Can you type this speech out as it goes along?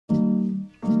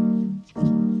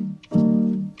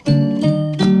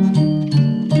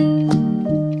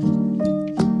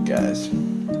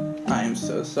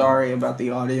sorry about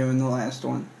the audio in the last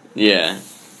one. Yeah.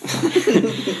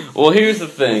 Well, here's the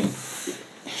thing.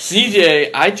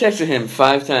 CJ, I texted him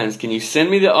 5 times, can you send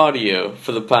me the audio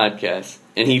for the podcast?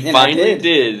 And he finally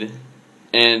did.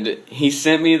 And he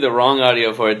sent me the wrong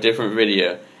audio for a different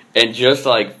video. And just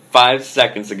like 5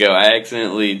 seconds ago, I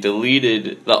accidentally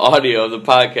deleted the audio of the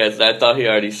podcast that I thought he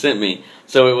already sent me.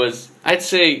 So it was, I'd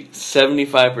say,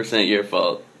 75% your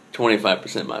fault,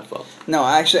 25% my fault. No,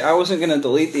 actually, I wasn't going to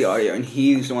delete the audio, and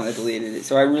he's the one that deleted it.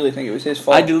 So I really think it was his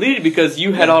fault. I deleted it because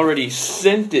you had already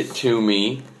sent it to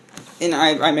me. And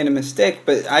I made a mistake,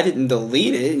 but I didn't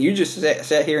delete it. You just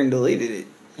sat here and deleted it.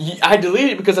 I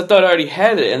deleted it because I thought I already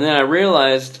had it, and then I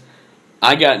realized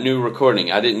I got new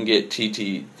recording. I didn't get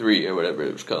TT3 or whatever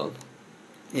it was called.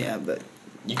 Yeah, but...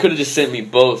 You could have just sent me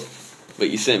both, but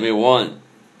you sent me one.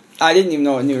 I didn't even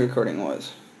know what new recording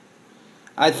was.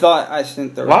 I thought I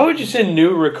sent the... Why would you send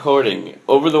new recording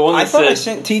over the one that said... I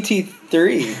sent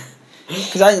TT3.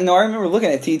 Because I remember looking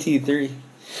at TT3.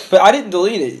 But I didn't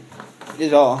delete it,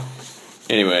 is all.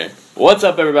 Anyway, what's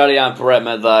up, everybody? I'm Brett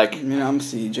Medlock. And I'm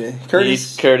CJ. Curtis.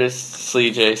 He's Curtis,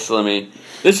 CJ, Slimmy.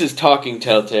 This is Talking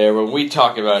Telltale, where we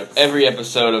talk about every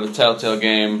episode of a Telltale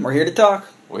game. We're here to talk.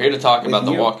 We're here to talk about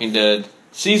The Walking Dead,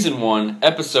 Season 1,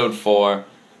 Episode 4.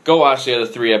 Go watch the other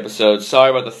 3 episodes. Sorry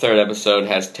about the 3rd episode. It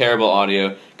has terrible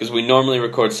audio, because we normally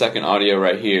record second audio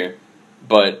right here.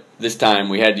 But this time,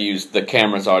 we had to use the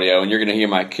camera's audio, and you're going to hear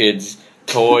my kids'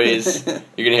 toys. You're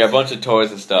going to hear a bunch of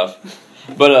toys and stuff.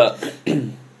 But,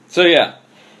 so yeah,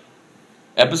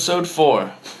 Episode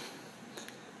 4.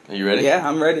 Are you ready? Yeah,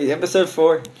 I'm ready. Episode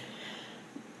 4.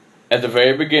 At the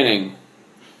very beginning,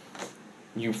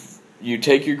 you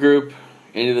take your group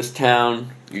into this town.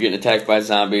 You're getting attacked by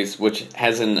zombies, which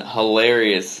has an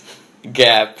hilarious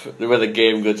gap where the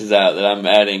game glitches out that I'm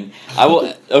adding.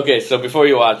 Okay, so before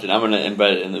you watch it, I'm going to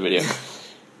embed it in the video.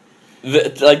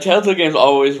 Telltale games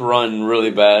always run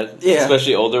really bad,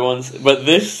 especially older ones. But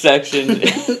this section,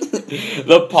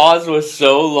 the pause was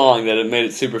so long that it made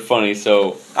it super funny.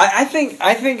 So I think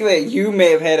that you may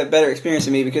have had a better experience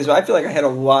than me because I feel like I had a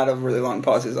lot of really long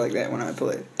pauses like that when I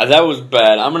played. That was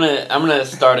bad. I'm gonna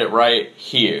start it right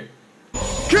here.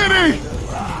 Kenny!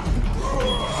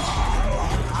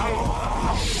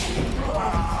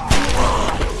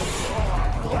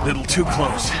 A little too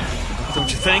close,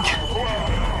 don't you think?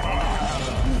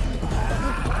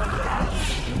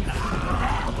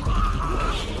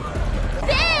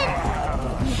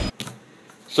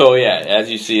 So yeah,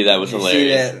 as you see, that was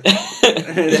hilarious.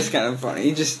 That's kind of funny.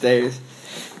 He just stares.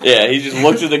 Yeah, he just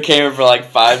looks at the camera for like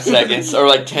 5 seconds, or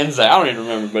like 10 seconds. I don't even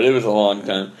remember, but it was a long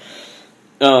time.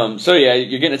 So yeah,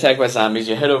 you're getting attacked by zombies.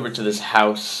 You head over to this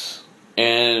house,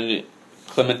 and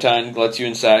Clementine lets you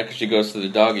inside because she goes through the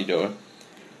doggy door.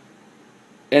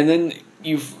 And then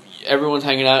everyone's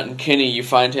hanging out, and Kenny, you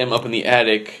find him up in the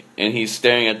attic, and he's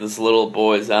staring at this little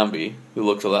boy zombie who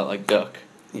looks a lot like Duck.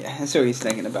 Yeah, and so he's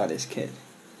thinking about his kid.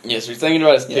 Yeah, so he's thinking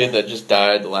about his kid that just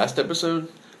died the last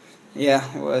episode. Yeah,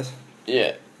 it was.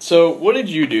 Yeah. So, what did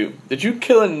you do? Did you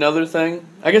kill another thing?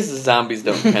 I guess the zombies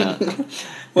don't count.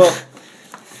 Well,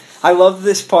 I love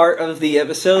this part of the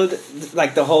episode,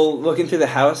 like the whole looking through the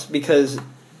house, because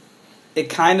it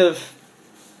kind of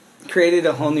created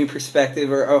a whole new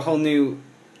perspective or a whole new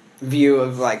view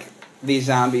of like these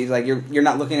zombies. Like you're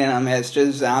not looking at them as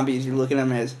just zombies. You're looking at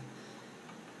them as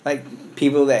like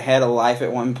people that had a life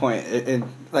at one point, and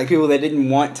like people that didn't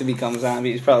want to become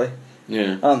zombies, probably.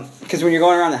 Yeah. Because when you're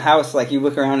going around the house, like you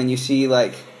look around and you see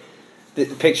like the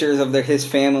pictures of his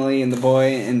family and the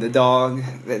boy and the dog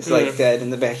that's like dead in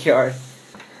the backyard,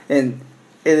 and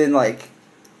then like,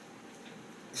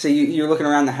 so you're looking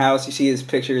around the house, you see his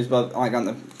pictures, like on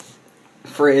the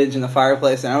fridge and the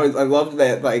fireplace, and I loved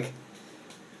that like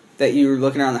that you were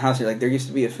looking around the house, you're like, there used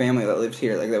to be a family that lived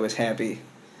here, like that was happy.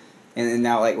 And then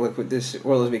now, like, look what this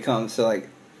world has become. So, like,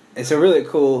 it's a really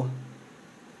cool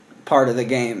part of the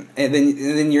game. And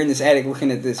then you're in this attic looking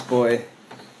at this boy,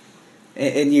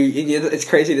 and it's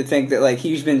crazy to think that like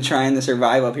he's been trying to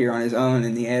survive up here on his own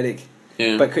in the attic,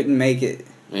 but couldn't make it.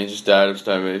 And he just died of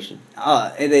starvation.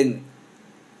 And then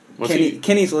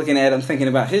Kenny's looking at him, thinking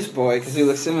about his boy because he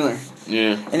looks similar.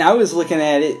 Yeah. And I was looking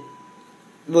at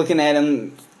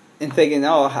him, and thinking,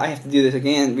 oh, I have to do this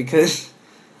again because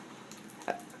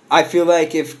I feel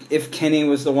like if Kenny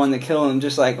was the one that killed him,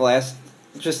 just like last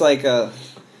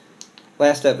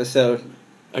episode.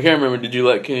 I can't remember. Did you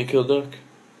let Kenny kill Duck?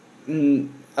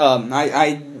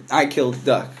 I killed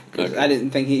Duck because I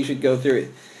didn't think he should go through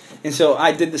it, and so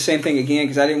I did the same thing again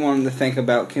because I didn't want him to think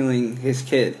about killing his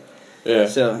kid. Yeah.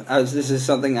 So this is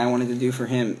something I wanted to do for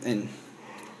him, and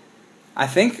I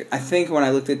think when I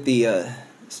looked at the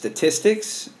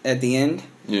statistics at the end,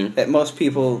 that most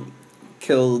people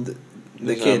killed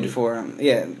the kid for him.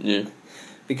 Yeah. Yeah.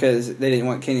 Because they didn't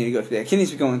want Kenny to go through that.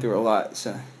 Kenny's going through a lot,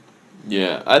 so.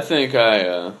 Yeah, I think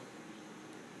I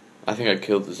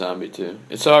killed the zombie too.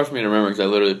 It's so hard for me to remember because I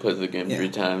literally played the game 3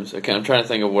 times. I'm trying to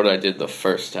think of what I did the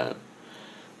first time.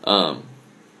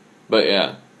 But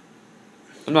yeah.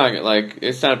 I'm not like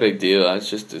it's not a big deal. It's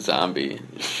just a zombie.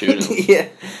 Just shoot him. Yeah.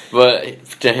 But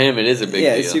to him, it is a big deal.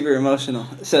 Yeah, it's super emotional.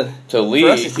 So to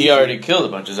Lee, he already killed a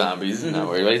bunch of zombies. He's not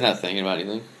worried about it. He's not thinking about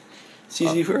anything. It's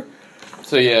easy for.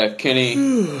 So yeah, Kenny.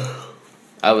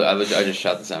 I just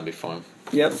shot the zombie for him.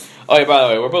 Yep. Oh yeah, by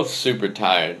the way, we're both super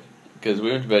tired because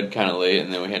we went to bed kind of late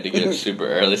and then we had to get up super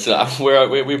early. So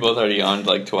we both already yawned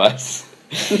like twice.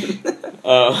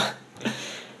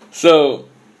 So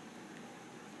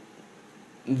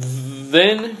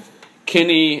then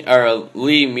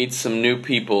Lee meets some new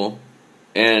people,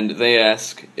 and they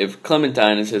ask if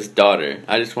Clementine is his daughter.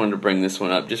 I just wanted to bring this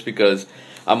one up just because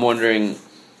I'm wondering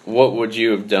what would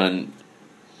you have done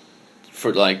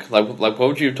for like what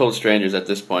would you have told strangers at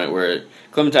this point where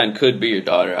Clementine could be your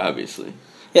daughter, obviously.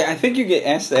 Yeah, I think you get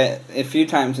asked that a few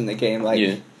times in the game. Like,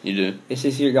 yeah, you do. Is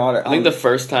this your daughter? I think the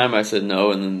first time I said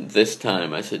no, and then this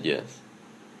time I said yes.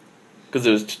 Because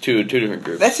it was two different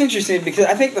groups. That's interesting because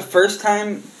I think the first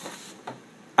time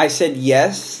I said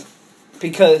yes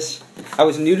because I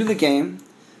was new to the game.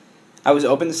 I was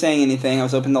open to saying anything. I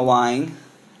was open to lying.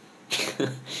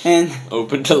 And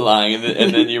open to lying,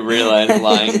 and then you realize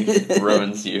lying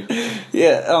ruins you.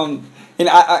 Yeah, and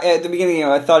I at the beginning,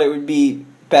 I thought it would be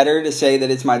better to say that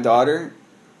it's my daughter,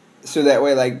 so that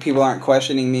way, like, people aren't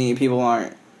questioning me, people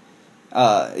aren't,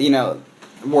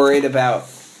 worried about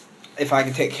if I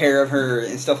can take care of her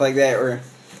and stuff like that,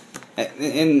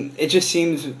 and it just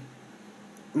seems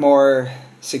more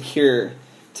secure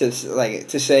to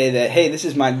say that, hey, this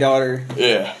is my daughter.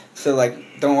 Yeah. So,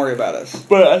 like, don't worry about us.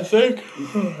 But I think...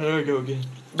 there we go again.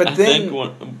 But I think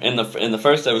in the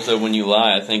first episode, when you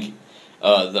lie, I think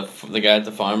the guy at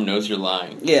the farm knows you're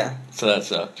lying. Yeah. So that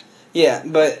sucked. Yeah,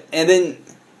 and then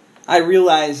I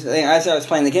realized, as I was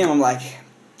playing the game, I'm like,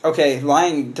 okay,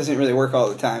 lying doesn't really work all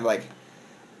the time. Like,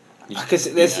 because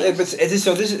at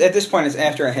this point, it's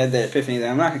after I had that epiphany that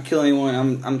I'm not gonna kill anyone.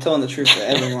 I'm telling the truth to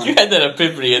everyone. You had that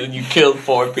epiphany and then you killed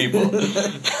 4 people.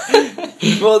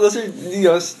 Well, those are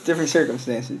different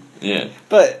circumstances. Yeah.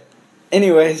 But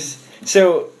anyways,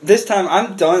 so this time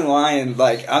I'm done lying.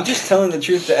 Like, I'm just telling the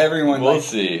truth to everyone. We'll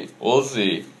see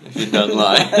if you're done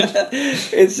lying.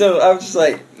 And so I'm just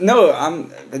like, no,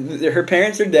 her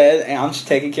parents are dead, and I'm just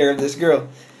taking care of this girl,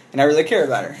 and I really care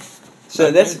about her.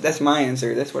 So that's my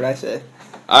answer. That's what I said.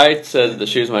 I said that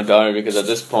she was my daughter because at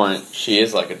this point she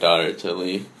is like a daughter to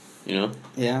Lee. You know?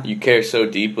 Yeah. You care so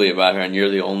deeply about her, and you're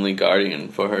the only guardian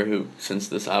for her since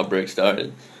this outbreak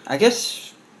started. I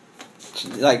guess,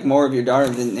 like, more of your daughter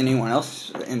than anyone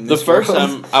else in this The first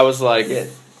world. time I was like,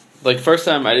 first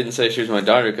time I didn't say she was my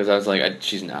daughter because I was like,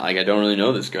 she's not, like, I don't really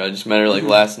know this girl. I just met her like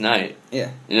last night.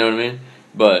 Yeah. You know what I mean?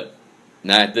 But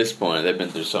now at this point, they've been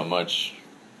through so much.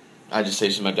 I just say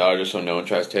she's my daughter so no one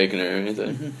tries taking her or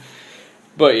anything. Mm-hmm.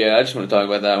 But yeah, I just want to talk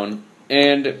about that one.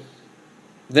 And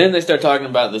then they start talking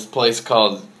about this place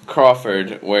called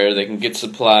Crawford where they can get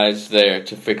supplies there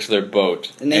to fix their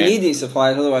boat. And they need these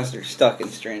supplies, otherwise they're stuck and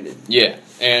stranded. Yeah,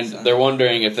 and they're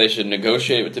wondering if they should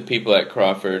negotiate with the people at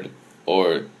Crawford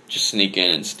or just sneak in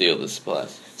and steal the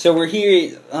supplies. So we're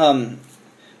here,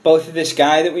 both this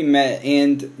guy that we met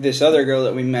and this other girl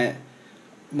that we met,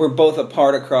 we're both a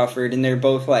part of Crawford, and they're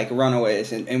both, like,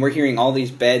 runaways, and we're hearing all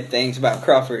these bad things about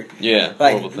Crawford. Yeah,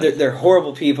 like, horrible things. They're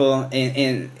horrible people,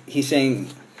 and he's saying,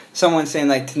 someone's saying,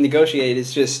 like, to negotiate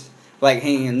is just like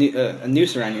hanging a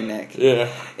noose around your neck. Yeah.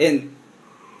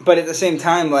 But at the same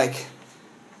time, like,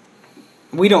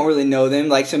 we don't really know them,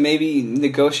 like, so maybe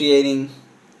negotiating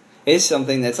is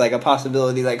something that's, like, a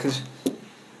possibility, like, because,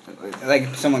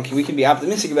 like, we can be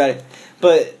optimistic about it,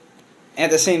 but at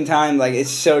the same time, like, it's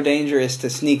so dangerous to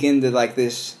sneak into, like,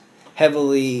 this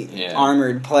heavily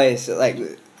armored place, like,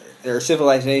 or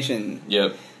civilization.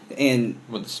 Yep. And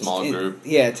with a small group.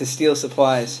 Yeah, to steal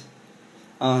supplies.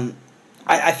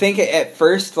 I think at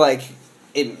first, like,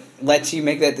 it lets you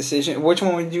make that decision. Which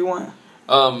one would you want?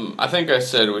 I think I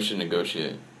said we should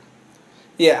negotiate.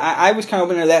 Yeah, I was kind of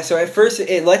open to that. So at first,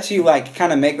 it lets you, like,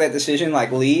 kind of make that decision,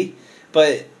 like Lee,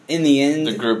 but in the end,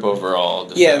 the group overall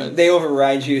decides. Yeah, they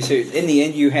override you, so in the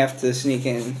end you have to sneak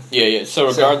in. Yeah, so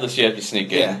regardless you have to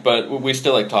sneak in, but we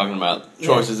still like talking about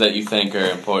choices that you think are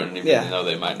important even though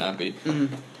they might not be.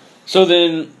 Mm-hmm. So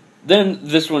then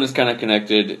this one is kind of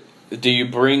connected. Do you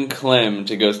bring Clem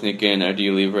to go sneak in, or do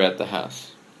you leave her at the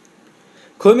house?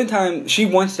 Clementine, she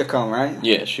wants to come, right?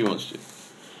 Yeah, she wants to.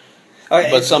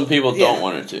 but some people don't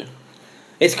want her to.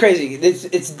 It's crazy.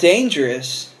 It's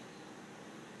dangerous.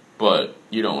 But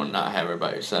you don't want to not have her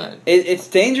by your side. It's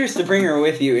dangerous to bring her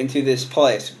with you into this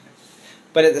place.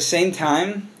 But at the same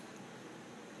time,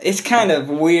 it's kind of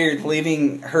weird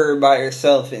leaving her by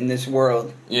herself in this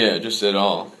world. Yeah, just at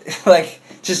all. Like,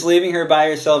 just leaving her by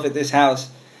herself at this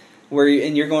house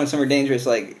and you're going somewhere dangerous,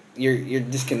 like, you're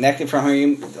disconnected from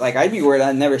her. Like, I'd be worried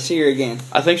I'd never see her again.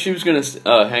 I think she was going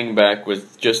to hang back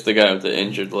with just the guy with the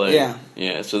injured leg. Yeah.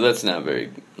 Yeah, so that's not very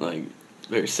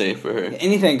safe for her.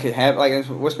 Anything could happen. Like,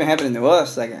 what's been happening to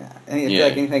us, like, I feel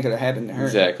like anything could have happened to her.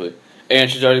 Exactly. And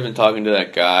she's already been talking to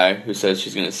that guy who says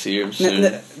she's going to see him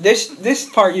soon. This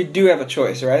part, you do have a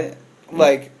choice, right?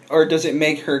 Like, or does it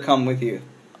make her come with you?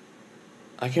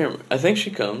 I think she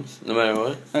comes, no matter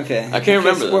what. Okay. I can't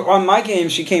remember. On my game,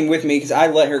 she came with me because I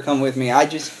let her come with me. I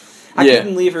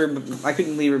couldn't leave her. I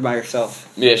couldn't leave her by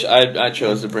herself. Yeah, I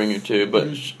chose to bring her too, but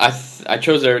I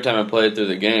chose her every time I played through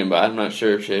the game. But I'm not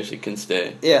sure if she actually can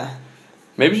stay. Yeah.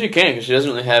 Maybe she can because she doesn't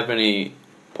really have any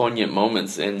poignant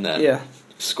moments in that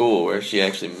school where she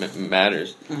actually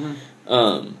matters.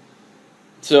 Mm-hmm.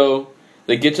 So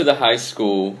they get to the high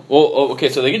school. Well, okay,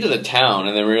 so they get to the town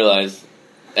and they realize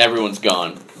everyone's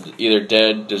gone. Either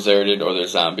dead, deserted, or they're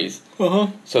zombies. Uh-huh.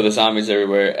 So the zombies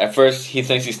everywhere. At first, he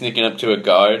thinks he's sneaking up to a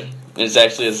guard, and it's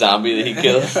actually a zombie that he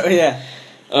kills. Oh, yeah.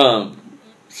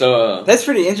 So that's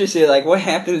pretty interesting. Like, what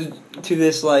happened to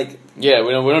this, like... Yeah,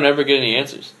 we don't ever get any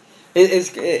answers.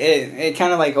 It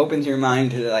kind of, like, opens your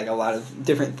mind to, like, a lot of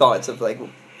different thoughts of, like...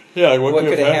 Yeah, what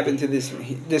could have happened to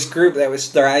this group that was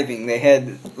thriving? They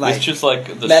had, like... It's just like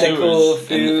the medical, sewers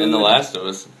food... in The Last of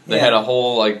Us. They had a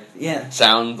whole, like,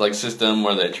 sound, like, system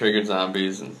where they triggered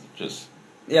zombies and just...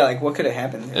 Yeah, like, what could have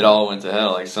happened? It all went to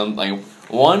hell. Like,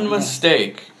 one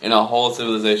mistake and a whole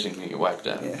civilization can get wiped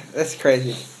out. Yeah, that's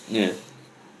crazy. Yeah.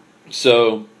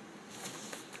 So...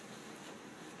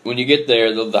 When you get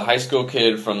there, the high school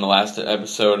kid from the last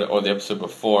episode, or the episode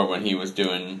before, when he was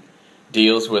doing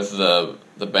deals with the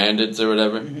bandits or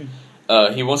whatever,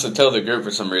 he wants to tell the group for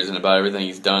some reason about everything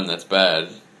he's done that's bad,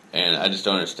 and I just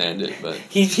don't understand it. But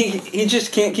he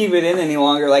just can't keep it in any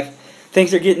longer. Like,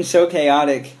 things are getting so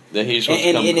chaotic that he just wants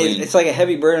to come clean. It's like a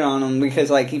heavy burden on him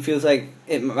because, like, he feels like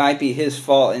it might be his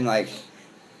fault, and, like,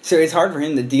 so it's hard for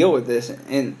him to deal with this.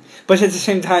 But at the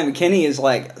same time, Kenny is,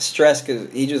 like, stressed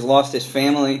because he just lost his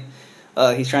family.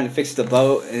 He's trying to fix the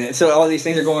boat, and so all these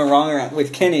things are going wrong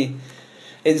with Kenny.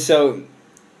 And so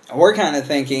we're kind of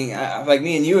thinking, like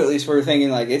me and you at least, we're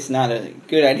thinking, like, it's not a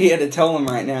good idea to tell him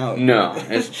right now. No,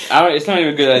 it's not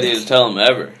even a good idea to tell him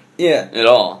ever. Yeah. At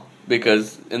all.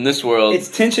 Because in this world... It's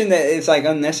tension that is, like,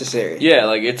 unnecessary. Yeah,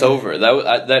 like, it's over.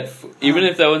 Even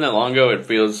if that wasn't that long ago, it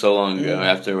feels so long ago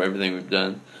after everything we've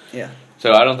done. Yeah.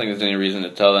 So I don't think there's any reason to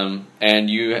tell them. And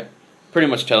you pretty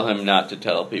much tell him not to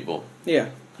tell people. Yeah.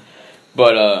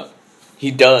 But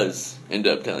he does end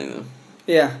up telling them.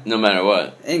 Yeah. No matter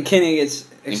what. And Kenny gets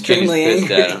extremely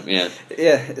angry. At him. Yeah.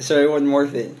 Yeah, so it wasn't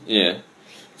worth it. Yeah.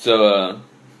 So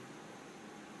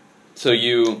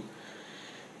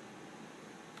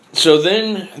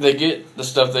then they get the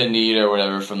stuff they need or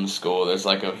whatever from the school. There's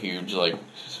like a huge like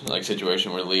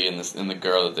situation where Lee and the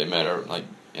girl that they met are like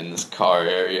in this car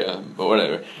area, but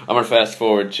whatever. I'm gonna fast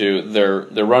forward to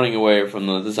they're running away from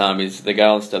the zombies. They got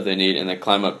all the stuff they need, and they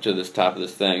climb up to this top of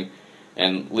this thing,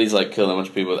 and Lee's like killing a bunch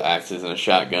of people with axes and a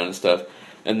shotgun and stuff.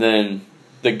 And then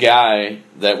the guy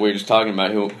that we were just talking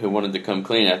about, who wanted to come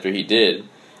clean after he did,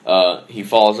 he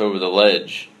falls over the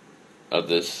ledge of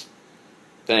this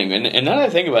thing. And now that I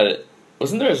think about it,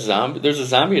 wasn't there a zombie? There's a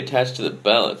zombie attached to the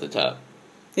bell at the top.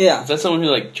 Yeah. Is that someone who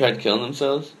like tried killing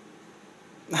themselves?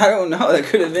 I don't know. That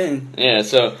could have been. Yeah,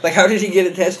 so... Like, how did he get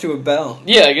attached to a bell?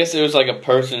 Yeah, I guess it was like a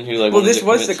person who, like... Well, this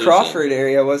was the Crawford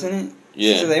area, wasn't it?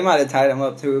 Yeah. So they might have tied him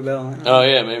up to a bell. Oh,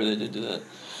 yeah, maybe they did do that.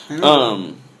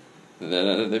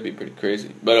 That'd be pretty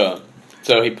crazy. But,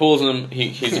 so he pulls him,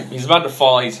 he's about to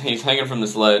fall, he's hanging from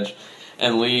this ledge,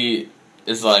 and Lee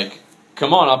is like,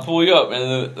 come on, I'll pull you up.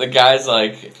 And the guy's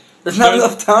like... There's not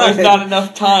enough time. There's not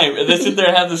enough time. And they sit there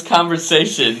and have this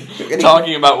conversation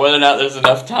talking about whether or not there's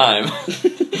enough time.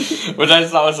 Which I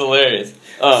just thought was hilarious.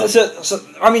 So,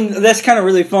 I mean, that's kind of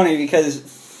really funny because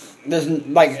there's,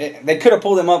 like, they could have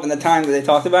pulled him up in the time that they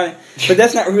talked about it. But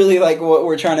that's not really, like, what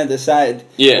we're trying to decide.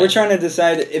 Yeah. We're trying to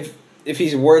decide if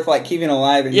he's worth, like, keeping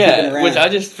alive and keeping around. Which I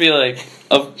just feel like,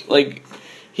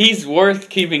 he's worth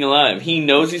keeping alive. He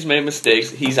knows he's made mistakes.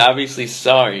 He's obviously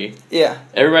sorry. Yeah.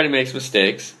 Everybody makes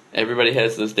mistakes. Everybody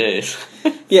has those days.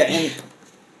 Yeah, and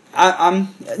I'm,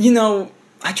 you know,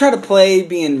 I try to play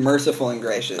being merciful and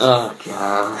gracious. Oh,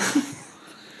 God.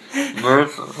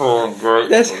 Merciful and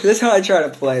gracious. That's how I try to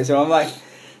play. So I'm like,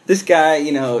 this guy,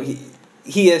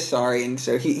 he is sorry, and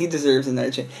so he deserves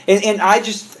another chance. And I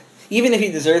just, even if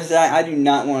he deserves that, I do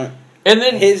not want. And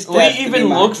then his Lee even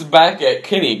looks back at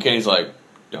Kenny. Kenny's like,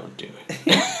 "Don't do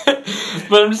it."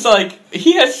 But I'm just like,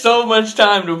 he has so much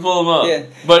time to pull him up. Yeah,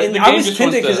 but and the game I was just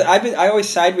tempted because wants I always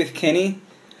side with Kenny.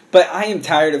 But I am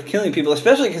tired of killing people,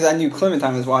 especially because I knew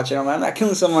Clementine was watching. I'm not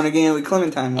killing someone again with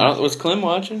Clementine. Was Clem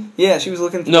watching? Yeah, she was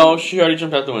looking. No, she already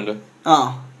jumped out the window.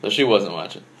 Oh, so she wasn't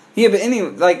watching. Yeah, but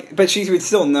anyway, but she would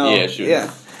still know. Yeah, she would. Yeah,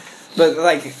 but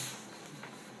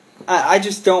I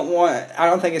just don't want. I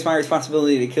don't think it's my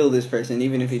responsibility to kill this person,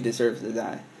 even if he deserves to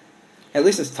die. At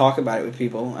least let's talk about it with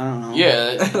people. I don't know.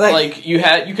 Yeah,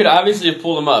 you could obviously have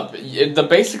pulled him up.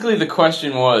 Basically the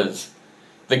question was,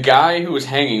 the guy who was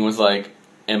hanging was like,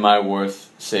 am I worth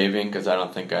saving? Because I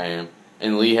don't think I am.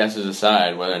 And Lee has to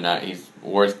decide whether or not he's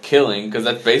worth killing, because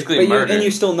that's basically murder. And you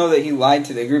still know that he lied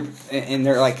to the group, and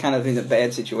they're kind of in a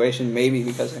bad situation, maybe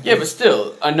because of him. Yeah, but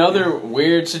still, another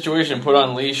weird situation put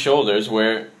on Lee's shoulders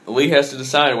where Lee has to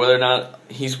decide whether or not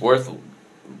he's worth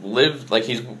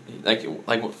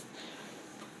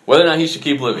whether or not he should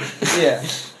keep living. Yeah.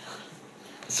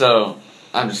 So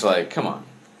I'm just like, come on,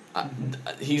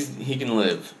 he can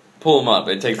live. Pull him up.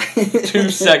 It takes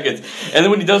 2 seconds, and then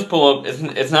when he does pull up,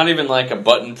 it's not even like a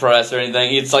button press or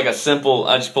anything. It's like a simple,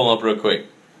 I just pull him up real quick.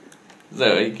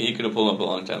 So he could have pulled up a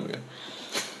long time ago.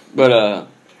 But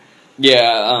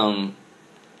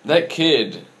that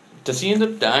kid, does he end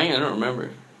up dying? I don't remember.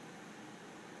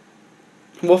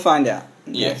 We'll find out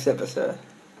next episode.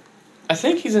 I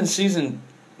think he's in season.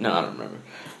 No, I don't remember.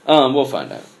 We'll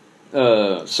find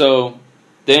out. So.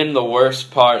 Then the worst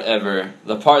part ever,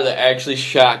 the part that actually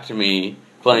shocked me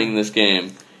playing this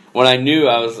game, when I knew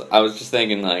I was just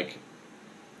thinking like,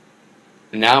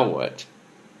 now what?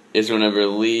 Is whenever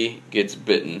Lee gets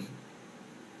bitten.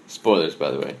 Spoilers,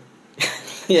 by the way.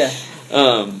 Yeah.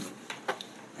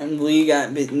 And Lee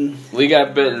got bitten. Lee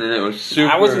got bitten, and it was super.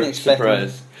 I wasn't expecting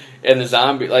surprised. And the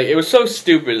zombie, it was so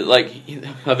stupid.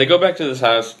 They go back to this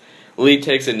house. Lee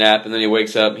takes a nap, and then he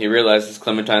wakes up. He realizes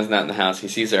Clementine's not in the house. He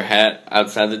sees her hat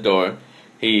outside the door.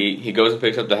 He goes and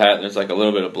picks up the hat, and there's a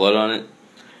little bit of blood on it.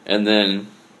 And then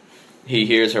he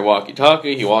hears her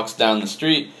walkie-talkie. He walks down the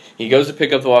street. He goes to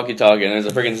pick up the walkie-talkie, and there's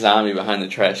a freaking zombie behind the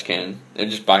trash can. It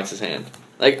just bites his hand.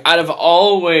 Out of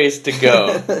all ways to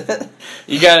go,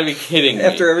 you gotta be kidding me.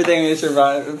 After everything they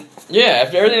survived. Yeah,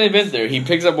 after everything they've been through, he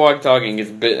picks up walkie-talkie and gets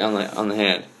bit on the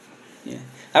hand. Yeah.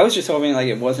 I was just hoping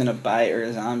it wasn't a bite or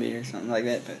a zombie or something like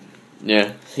that, but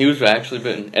yeah, he was actually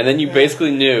bitten. And then you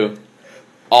basically knew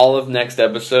all of next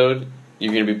episode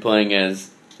you're gonna be playing as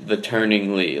the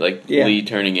turning Lee, Lee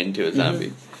turning into a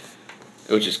zombie,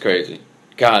 which is crazy.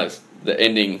 God, the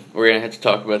ending. We're gonna have to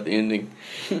talk about the ending,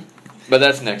 but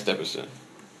that's next episode.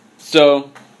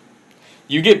 So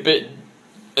you get bitten,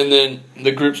 and then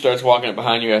the group starts walking up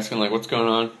behind you, asking what's going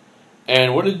on.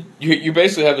 And you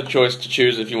basically have the choice to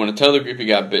choose if you want to tell the group you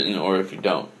got bitten or if you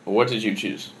don't. What did you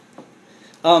choose?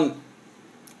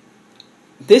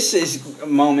 This is a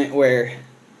moment where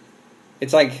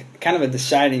it's kind of a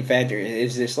deciding factor.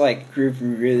 Is this group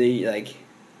really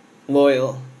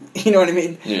loyal? You know what I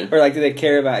mean? Yeah. Or do they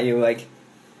care about you?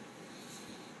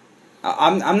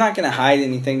 I'm not gonna hide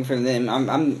anything from them.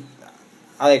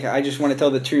 I just want to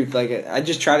tell the truth. I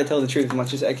just try to tell the truth as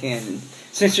much as I can. And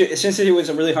since it was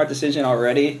a really hard decision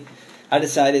already, I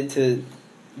decided to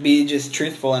be just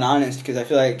truthful and honest, because I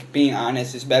feel like being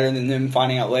honest is better than them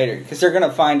finding out later, because they're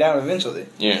gonna find out eventually.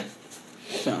 Yeah.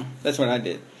 So that's what I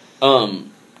did.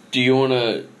 Do you want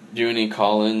to do any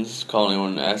call-ins? Call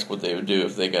anyone and ask what they would do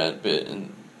if they got bit,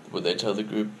 and would they tell the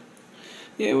group?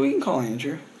 Yeah, we can call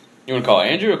Andrew. You want to call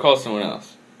Andrew or call someone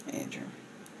else? Andrew.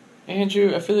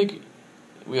 Andrew, I feel like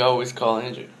we always call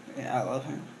Andrew. Yeah, I love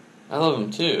him. I love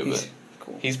him too, He's but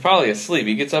cool. He's probably asleep.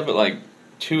 He gets up at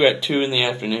 2 in the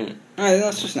afternoon. Alright,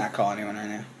 let's just not call anyone right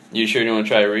now. You sure you want to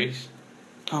try Reese?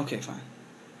 Okay, fine.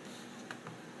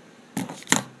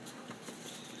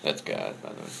 That's God, by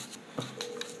the way.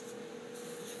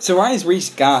 So why is Reese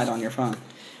God on your phone?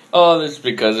 Oh, that's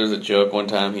because there was a joke one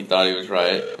time. He thought he was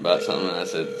right about something, and I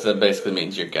said, so that basically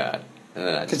means you're God. And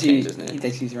then I just changed his name. He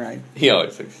thinks he's right. He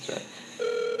always thinks he's right.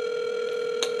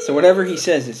 So whatever he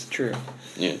says is true.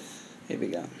 Yeah. Here we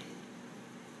go.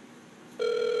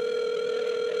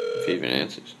 If he even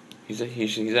answers. He's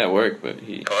at work, but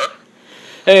he...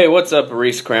 Hey, what's up,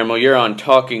 Reese Cramwell? You're on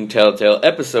Talking Telltale,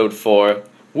 Episode 4.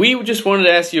 We just wanted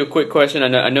to ask you a quick question.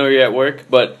 I know you're at work,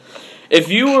 but if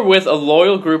you were with a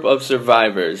loyal group of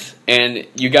survivors and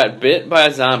you got bit by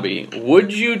a zombie,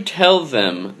 would you tell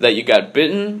them that you got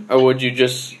bitten, or would you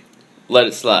just let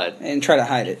it slide? And try to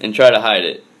hide it. And try to hide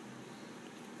it.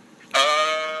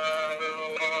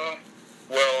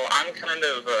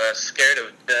 scared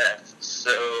of death,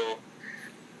 so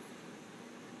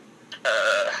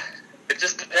it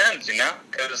just depends, you know?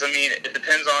 Because, I mean, it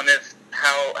depends on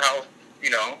how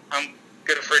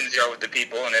good of friends you are with the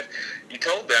people, and if you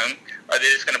told them, are they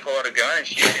just going to pull out a gun and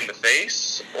shoot you in the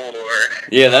face, or...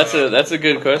 Yeah, that's a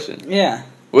good question. Yeah.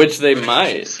 Which they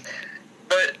might.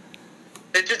 But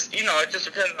it just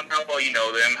depends on how well you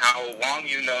know them, how long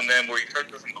you've known them, where you've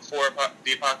heard of them before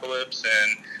the apocalypse,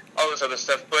 and all this other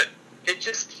stuff. But it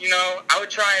just, I would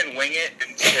try and wing it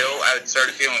until I would start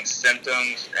feeling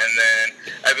symptoms, and then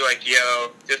I'd be like,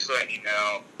 yo, just letting you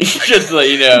know. Just let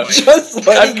you know. Just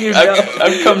letting you know.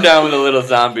 I've come down with a little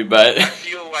zombie bite. I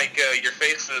feel like your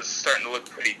face is starting to look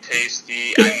pretty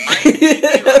tasty. I might be,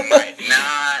 I might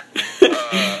not.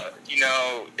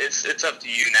 It's up to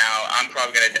you now. I'm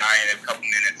probably going to die in a couple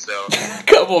minutes, so...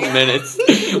 Couple minutes?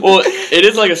 Well, it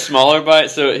is like a smaller bite,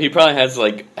 so he probably has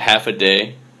like half a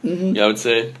day, I would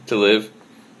say, to live.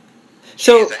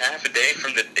 So... It's a half a day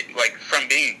from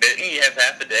being bitten, you have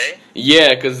half a day?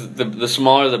 Yeah, because the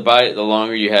smaller the bite, the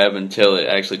longer you have until it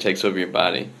actually takes over your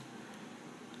body.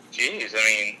 Jeez, I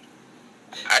mean...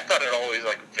 I thought it always,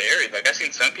 varied. I've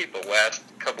seen some people last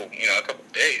a couple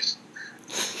days.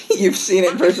 You've seen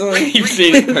it personally? You've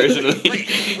seen it personally.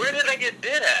 Wait, where did I get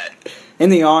bit at? In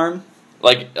the arm?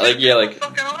 Like fucking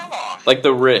arm off. Like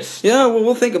the wrist. Yeah, well,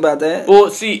 we'll think about that. Well,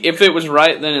 see, if it was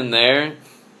right then and there,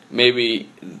 maybe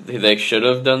they should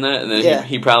have done that, and then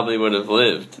he probably would have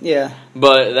lived. Yeah.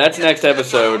 But that's next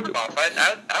episode.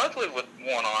 I would live with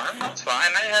one arm. That's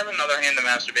fine. I have another hand to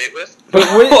masturbate with. But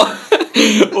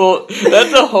well,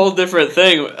 that's a whole different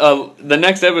thing. The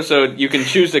next episode, you can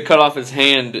choose to cut off his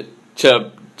hand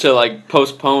to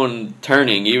postpone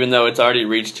turning, even though it's already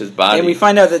reached his body. And we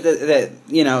find out that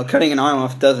cutting an arm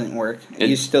off doesn't work.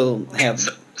 You still have...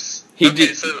 He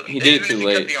did it too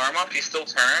late. If you cut the arm off, you still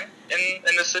turn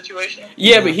in this situation?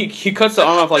 Yeah, but he cuts the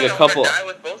arm off like a couple... I die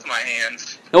with both my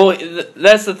hands. Well,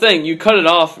 that's the thing. You cut it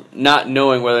off not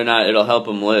knowing whether or not it'll help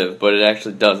him live, but it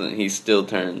actually doesn't. He still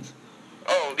turns.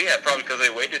 Oh, yeah, probably because they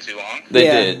waited too long. They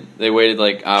did. They waited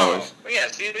hours. Oh, yeah,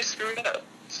 see, they screwed up.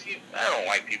 See, I don't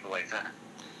like people like that.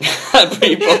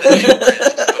 People.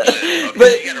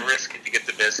 But you gotta risk it to get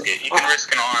the biscuit. You can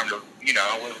risk an arm to,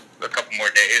 with a couple more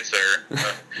days, or...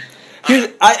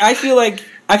 I feel like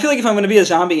if I'm going to be a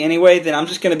zombie anyway, then I'm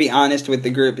just going to be honest with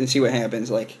the group and see what happens.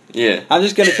 Yeah. I'm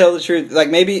just going to tell the truth.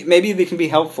 Maybe they can be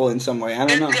helpful in some way. I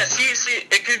don't know. Yeah, see,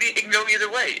 it can go either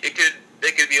way. It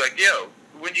could be like, yo,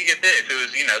 when you get bit, if it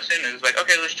was, soon, it was like,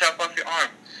 okay, let's chop off your arm.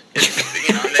 And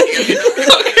then you go,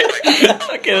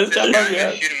 okay, let's chop off your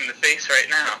arm. Shoot him in the face right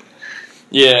now.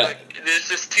 Yeah. There's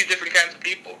just two different kinds of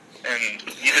people, and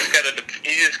you just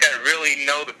gotta really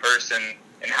know the person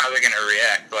and how they're gonna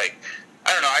react. I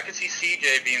don't know. I could see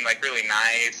CJ being really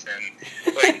nice and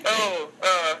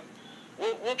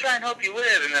we'll try and help you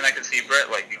live, and then I could see Brett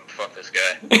fuck this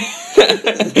guy.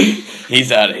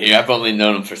 He's out of here. I've only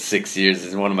known him for 6 years.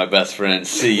 He's one of my best friends.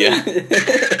 See ya.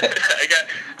 I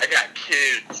got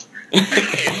kids. I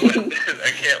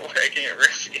can't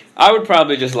risk it. I would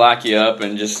probably just lock you up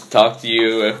and just talk to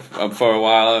you for a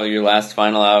while, your last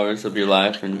final hours of your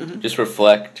life, and just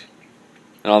reflect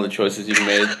on all the choices you've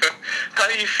made. How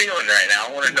are you feeling right now?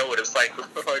 I want to know what it's like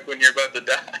when you're about to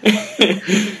die.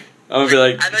 I'm gonna be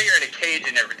like, I know you're in a cage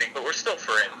and everything, but we're still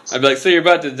friends. I'd be like, so you're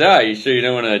about to die. You sure you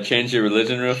don't want to change your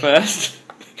religion real fast?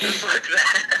 Just like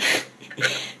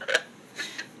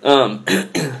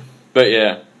that. But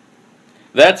yeah.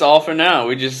 That's all for now.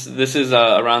 This is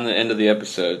around the end of the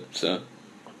episode, so.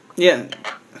 Yeah.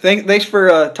 Thanks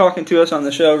for talking to us on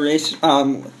the show, Reese.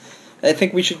 I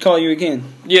think we should call you again.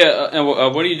 Yeah, and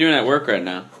what are you doing at work right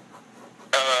now?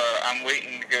 I'm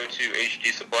waiting to go to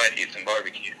HD Supply to eat some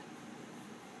barbecue.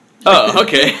 Oh,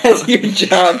 okay. That's your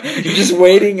job. You're just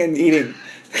waiting and eating.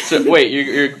 So wait,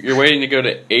 you're waiting to go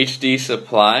to HD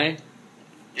Supply?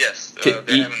 Yes, to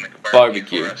they're eat having a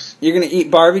barbecue. for us. You're gonna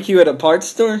eat barbecue at a parts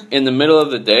store In the middle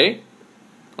of the day?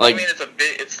 I mean,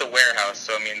 it's the warehouse,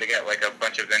 so I mean, they got a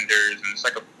bunch of vendors,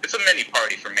 and it's a mini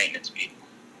party for maintenance people.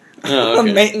 Oh,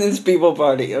 okay. A maintenance people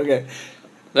party. Okay,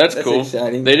 that's cool.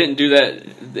 Exciting. They didn't do that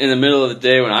in the middle of the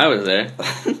day when I was there.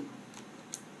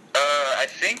 I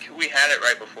think we had it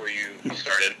right before you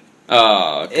started.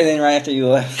 Oh, okay. And then right after you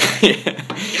left. Yeah.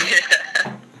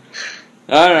 Yeah.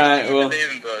 All right, well.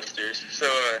 Dave & Buster's. So,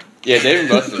 yeah, Dave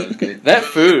 & Buster's was good. That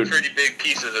food. Pretty big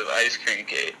pieces of ice cream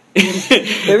cake.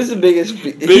 It was the biggest.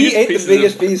 He ate the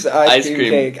biggest piece of ice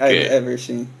cream cake I've ever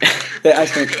seen. The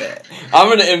ice cream cake. I'm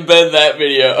gonna embed that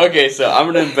video. Okay, so I'm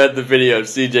gonna embed the video of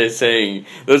CJ saying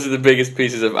those are the biggest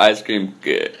pieces of ice cream.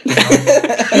 Good.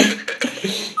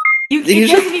 It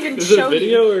doesn't even Is it show a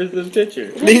video or is it a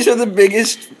picture? These are the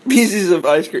biggest pieces of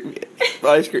ice cream yet.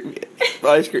 Ice cream yet.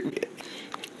 Ice cream yet.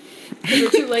 you.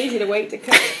 We're too lazy to wait to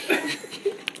cut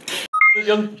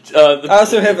it. I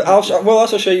also have. We'll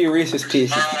also show you Reese's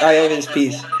piece. I have his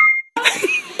piece.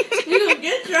 You gonna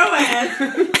get your ass.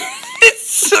 It's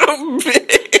so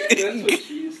big. That's what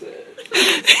she said.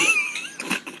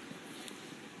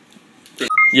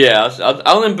 Yeah,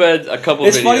 I'll embed a couple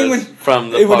It's videos funny from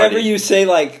the party. whenever you say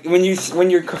like when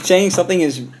you're saying something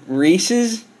is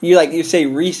Reese's, you say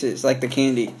Reese's like the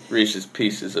candy. Reese's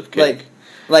Pieces of Cake.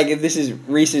 Like if this is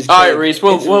Reese's. All right, cake, Reese,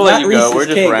 we'll it's let not you go. Reese's We're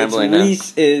just cake, rambling it's now.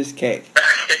 Reese's cake.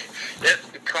 Yeah,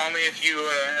 call me if you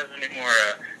have any more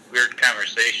weird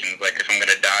conversations, like if I'm going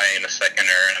to die in a second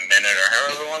or in a minute or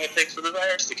however long it takes for the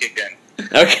virus to kick in.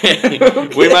 Okay.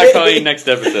 We might call you next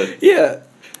episode. Yeah.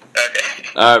 Okay.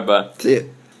 All right, bye. See it.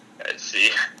 Let's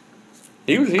see.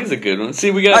 He's a good one. See,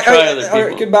 we gotta try other people. All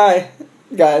right, goodbye,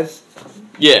 guys.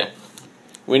 Yeah.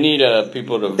 We need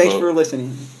people to Thanks vote. for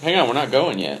listening. Hang on, we're not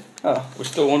going yet. Oh. We're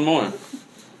still one more.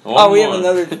 We have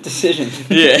another decision.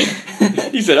 Yeah.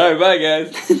 He said, all right, bye,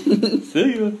 guys.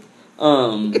 See you.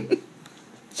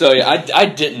 So, yeah, I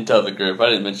didn't tell the group. I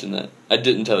didn't mention that. I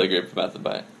didn't tell the group about the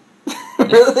bite.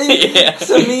 Really? Yeah.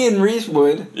 So me and Reese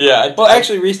would. Yeah.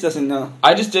 Actually, Reese doesn't know.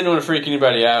 I just didn't want to freak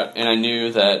anybody out, and I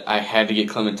knew that I had to get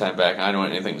Clementine back, and I don't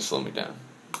want anything to slow me down.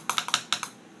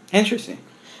 Interesting.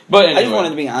 But anyway. I just wanted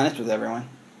to be honest with everyone.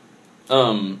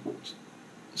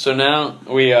 So now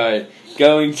we are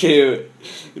going to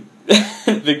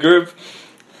the group.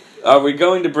 Are we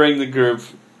going to bring the group?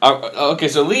 Okay,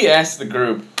 so Lee asked the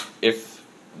group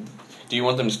do you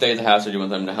want them to stay at the house or do you want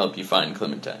them to help you find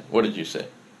Clementine? What did you say?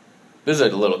 This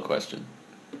is a little question.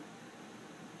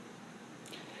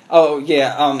 Oh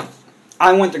yeah.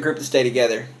 I want the group to stay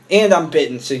together, and I'm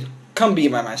bitten, so come be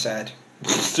by my side.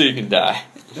 So you can die.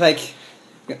 Like,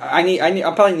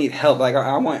 I probably need help. Like,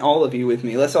 I want all of you with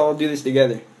me. Let's all do this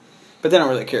together. But they don't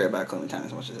really care about Clementine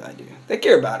as much as I do. They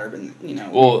care about her, but we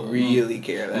really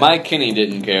care about her. My Kenny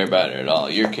didn't care about her at all.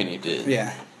 Your Kenny did.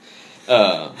 Yeah.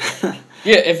 Yeah.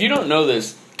 If you don't know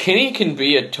this, Kenny can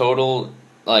be a total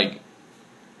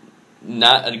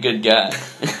not a good guy.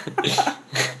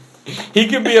 He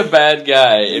could be a bad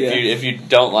guy if you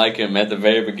don't like him at the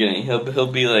very beginning. He'll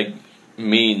be like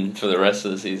mean for the rest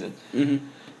of the season. Mm-hmm.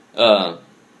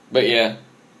 But yeah,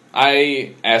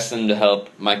 I asked them to help.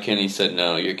 My Kenny said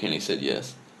no. Your Kenny said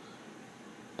yes.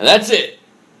 And that's it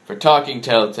for Talking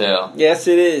Telltale. Yes,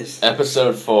 it is.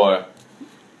 Episode 4.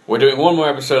 We're doing one more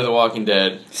episode of The Walking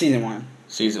Dead. Season 1.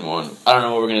 Season 1. I don't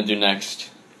know what we're gonna do next.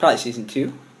 Probably Season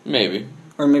 2. Maybe.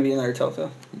 Or maybe another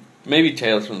Telltale. Maybe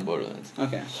Tales from the Borderlands.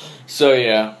 Okay. So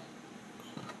yeah.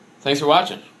 Thanks for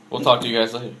watching. We'll talk to you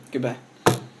guys later. Goodbye.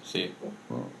 See you.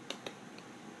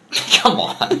 Come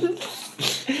on.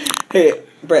 Hey,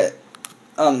 Brett.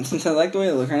 Since I like the way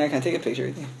you look right now, can I take a picture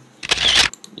with you?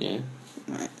 Yeah.